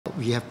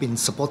we have been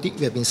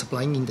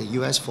supplying in the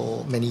US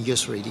for many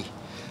years already.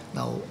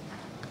 Now,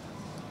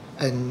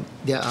 and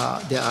there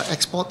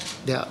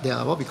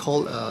are what we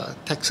call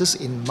taxes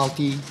in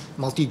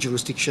multi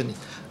jurisdiction.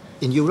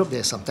 In Europe,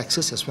 there's some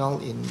taxes as well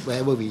in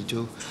wherever we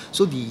do.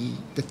 So the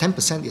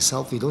 10%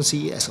 itself, we don't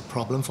see it as a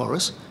problem for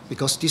us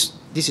because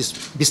this is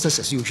business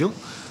as usual.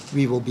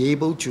 We will be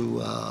able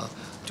to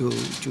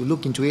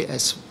look into it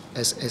as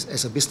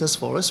a business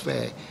for us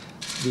where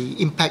the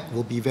impact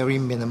will be very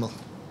minimal.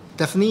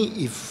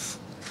 Definitely,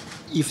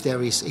 if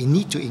there is a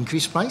need to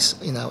increase price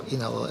in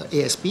our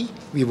ASP,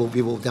 we will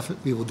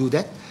do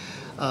that.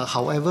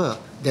 However,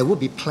 there will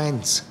be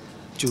plans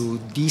to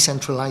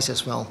decentralize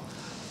as well.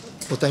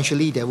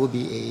 Potentially, there will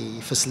be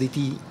a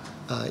facility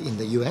in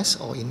the US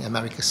or in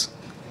Americas,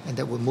 and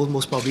that will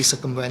most probably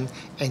circumvent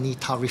any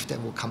tariff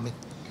that will come in.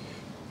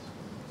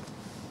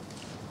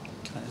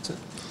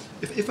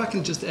 If I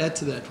can just add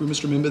to that, we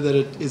must remember that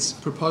it is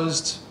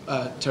proposed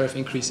tariff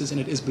increases and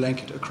it is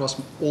blanket across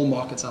all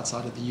markets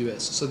outside of the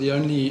US. So the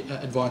only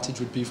advantage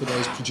would be for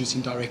those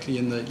producing directly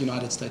in the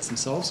United States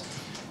themselves.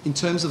 In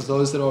terms of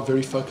those that are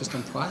very focused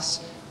on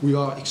price, we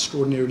are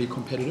extraordinarily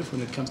competitive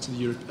when it comes to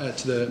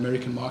the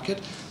American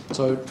market.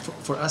 So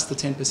for us, the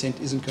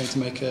 10% isn't going to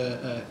make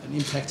an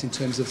impact in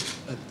terms of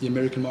the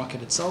American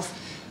market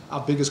itself.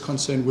 Our biggest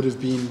concern would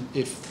have been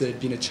if there had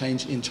been a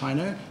change in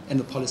China and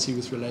the policy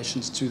with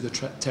relations to the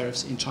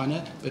tariffs in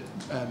China. But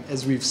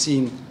as we've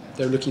seen,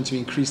 they're looking to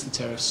increase the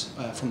tariffs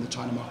from the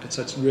China market,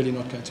 so it's really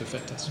not going to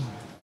affect us.